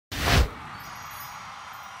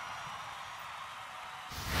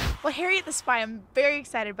Well, Harriet the Spy, I'm very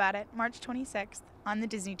excited about it. March 26th on the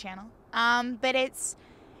Disney Channel. But it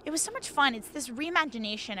was so much fun. It's this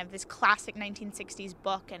reimagination of this classic 1960s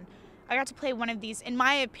book, and I got to play one of these, in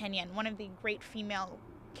my opinion, one of the great female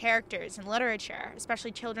characters in literature,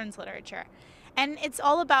 especially children's literature. And it's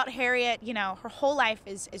all about Harriet. You know, her whole life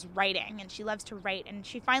is writing, and she loves to write, and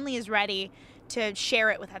she finally is ready to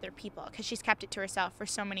share it with other people because she's kept it to herself for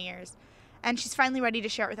so many years. And she's finally ready to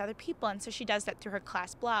share it with other people, and so she does that through her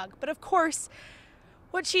class blog. But of course,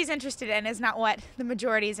 what she's interested in is not what the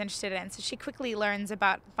majority is interested in, so she quickly learns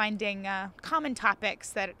about finding common topics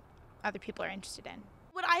that other people are interested in.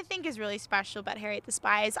 What I think is really special about Harriet the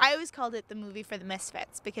Spy is I always called it the movie for the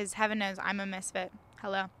misfits, because heaven knows I'm a misfit.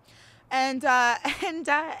 Hello. And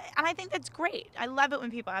I think that's great. I love it when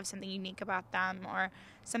people have something unique about them, or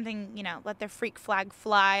something, you know, let their freak flag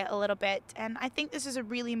fly a little bit. And I think this is a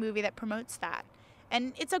really movie that promotes that.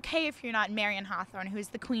 And it's okay if you're not Marion Hawthorne, who's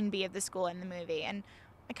the queen bee of the school in the movie. And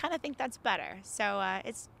I kind of think that's better. So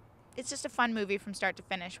it's just a fun movie from start to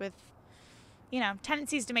finish with, you know,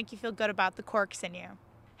 tendencies to make you feel good about the quirks in you.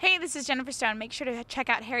 Hey, this is Jennifer Stone. Make sure to check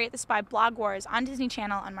out Harriet the Spy Blog Wars on Disney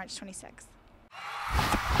Channel on March 26th.